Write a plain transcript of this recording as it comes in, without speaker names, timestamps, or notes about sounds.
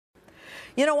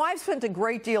You know, I've spent a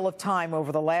great deal of time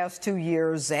over the last 2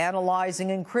 years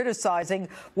analyzing and criticizing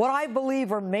what I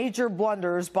believe are major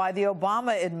blunders by the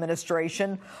Obama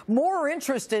administration, more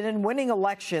interested in winning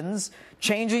elections,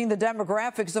 changing the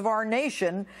demographics of our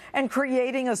nation, and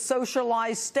creating a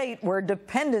socialized state where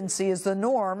dependency is the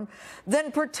norm,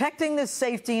 than protecting the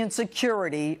safety and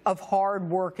security of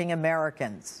hard-working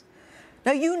Americans.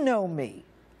 Now, you know me.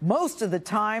 Most of the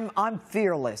time, I'm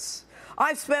fearless.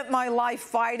 I've spent my life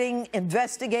fighting,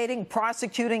 investigating,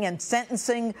 prosecuting, and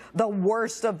sentencing the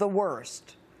worst of the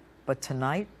worst. But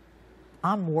tonight,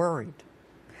 I'm worried.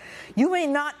 You may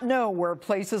not know where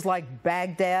places like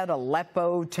Baghdad,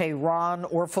 Aleppo, Tehran,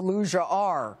 or Fallujah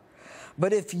are.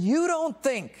 But if you don't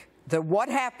think that what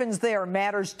happens there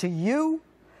matters to you,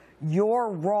 you're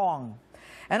wrong.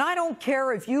 And I don't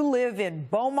care if you live in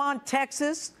Beaumont,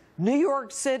 Texas, New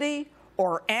York City,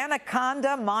 or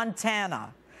Anaconda,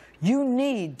 Montana. You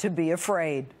need to be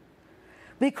afraid.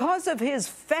 Because of his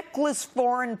feckless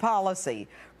foreign policy,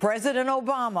 President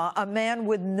Obama, a man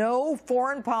with no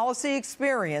foreign policy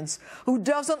experience, who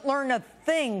doesn't learn a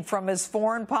thing from his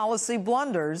foreign policy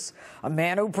blunders, a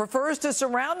man who prefers to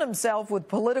surround himself with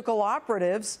political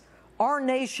operatives, our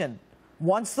nation,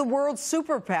 once the world's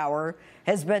superpower,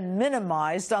 has been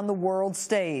minimized on the world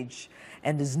stage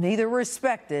and is neither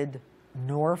respected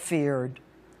nor feared.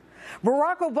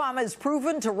 Barack Obama has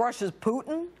proven to Russia's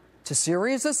Putin, to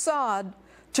Syria's Assad,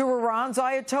 to Iran's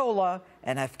Ayatollah,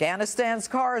 and Afghanistan's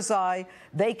Karzai,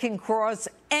 they can cross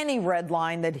any red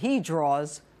line that he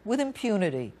draws with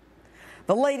impunity.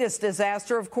 The latest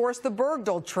disaster, of course, the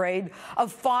Bergdahl trade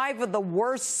of 5 of the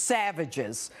worst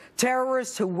savages,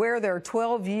 terrorists who wear their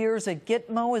 12 years at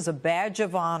Gitmo as a badge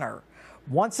of honor,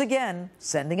 once again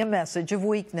sending a message of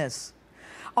weakness.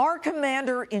 Our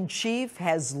commander-in-chief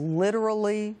has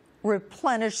literally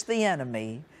replenished the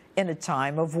enemy in a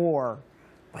time of war.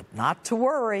 But not to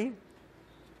worry.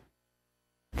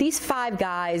 These 5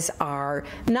 guys are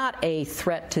not a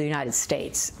threat to the United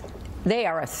States. They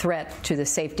are a threat to the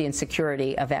safety and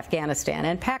security of Afghanistan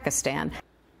and Pakistan.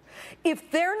 If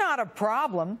they're not a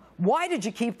problem, why did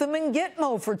you keep them in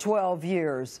Gitmo for 12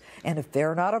 years? And if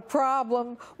they're not a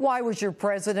problem, why was your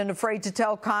president afraid to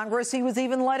tell Congress he was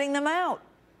even letting them out?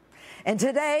 And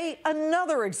today,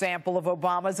 another example of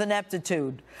Obama's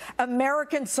ineptitude.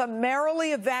 Americans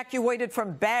summarily evacuated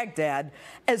from Baghdad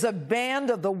as a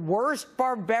band of the worst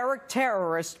barbaric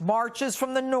terrorists marches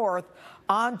from the north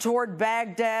on toward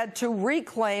Baghdad to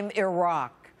reclaim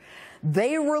Iraq.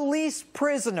 They released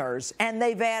prisoners, and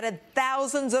they've added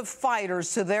thousands of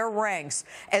fighters to their ranks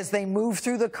as they move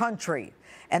through the country.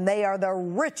 And they are the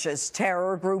richest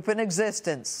terror group in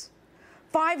existence.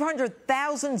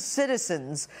 500,000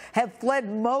 citizens have fled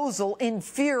Mosul in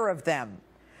fear of them.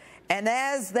 And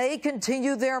as they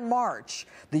continue their march,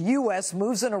 the U.S.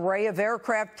 moves an array of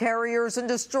aircraft carriers and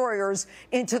destroyers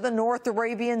into the North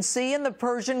Arabian Sea and the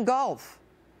Persian Gulf.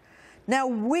 Now,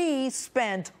 we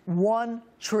spent $1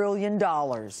 trillion.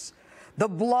 The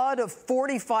blood of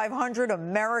 4,500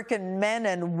 American men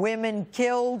and women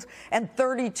killed and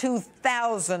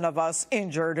 32,000 of us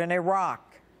injured in Iraq.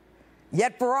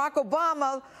 Yet Barack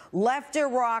Obama left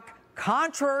Iraq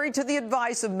contrary to the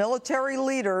advice of military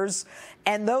leaders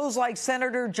and those like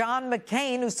Senator John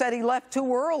McCain, who said he left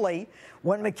too early,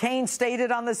 when McCain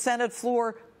stated on the Senate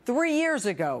floor 3 years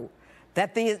ago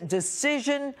that the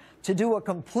decision to do a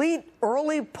complete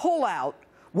early pullout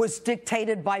was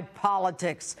dictated by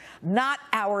politics, not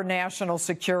our national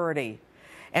security.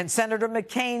 And Senator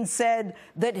McCain said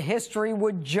that history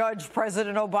would judge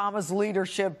President Obama's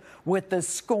leadership with the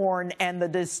scorn and the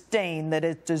disdain that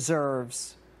it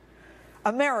deserves.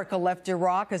 America left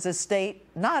Iraq as a state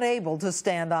not able to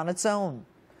stand on its own.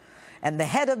 And the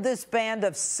head of this band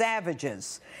of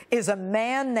savages is a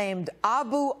man named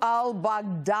Abu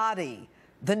al-Baghdadi,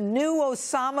 the new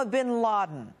Osama bin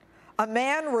Laden, a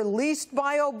man released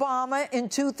by Obama in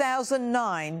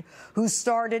 2009 who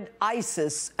started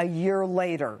ISIS a year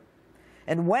later.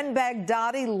 And when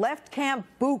Baghdadi left Camp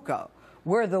Bucca,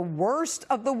 where the worst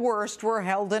of the worst were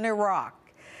held in Iraq,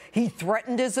 he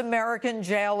threatened his American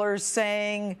jailers,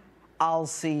 saying, "I'll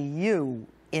see you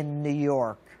in New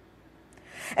York."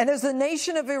 And as the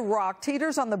nation of Iraq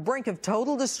teeters on the brink of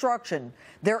total destruction,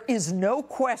 there is no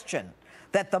question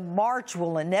that the march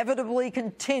will inevitably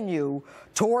continue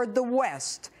toward the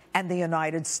West and the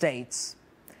United States.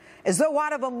 As though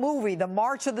out of a movie, the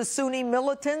march of the Sunni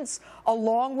militants,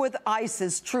 along with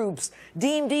ISIS troops,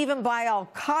 deemed even by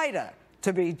al-Qaeda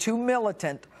to be too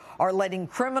militant, are letting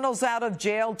criminals out of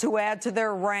jail to add to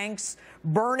their ranks,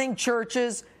 burning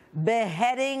churches,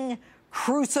 beheading,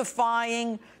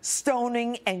 crucifying,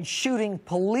 stoning, and shooting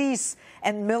police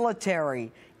and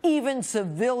military, even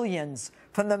civilians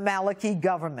from the Maliki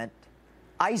government.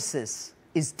 ISIS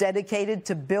is dedicated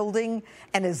to building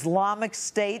an Islamic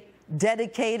state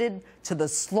dedicated to the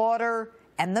slaughter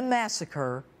and the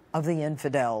massacre of the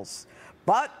infidels.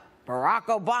 But Barack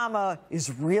Obama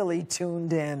is really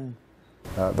tuned in.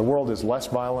 The world is less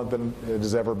violent than it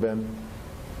has ever been.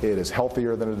 It is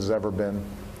healthier than it has ever been.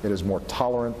 It is more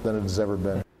tolerant than it has ever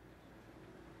been.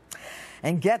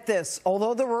 And get this,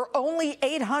 although there were only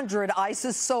 800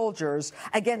 ISIS soldiers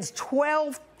against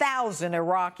 12,000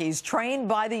 Iraqis trained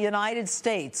by the United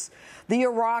States, the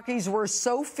Iraqis were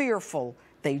so fearful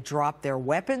they dropped their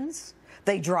weapons,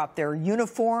 they dropped their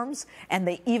uniforms, and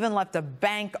they even left a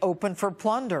bank open for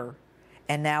plunder.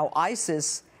 And now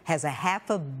ISIS has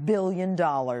 $500 million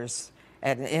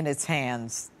in its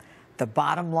hands. The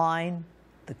bottom line,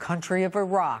 the country of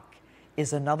Iraq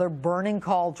is another burning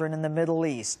cauldron in the Middle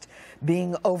East,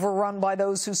 being overrun by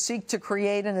those who seek to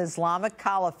create an Islamic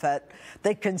caliphate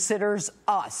that considers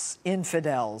us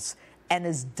infidels and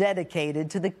is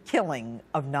dedicated to the killing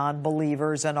of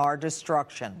non-believers and our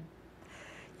destruction.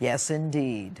 Yes,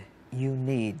 indeed, you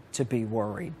need to be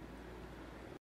worried.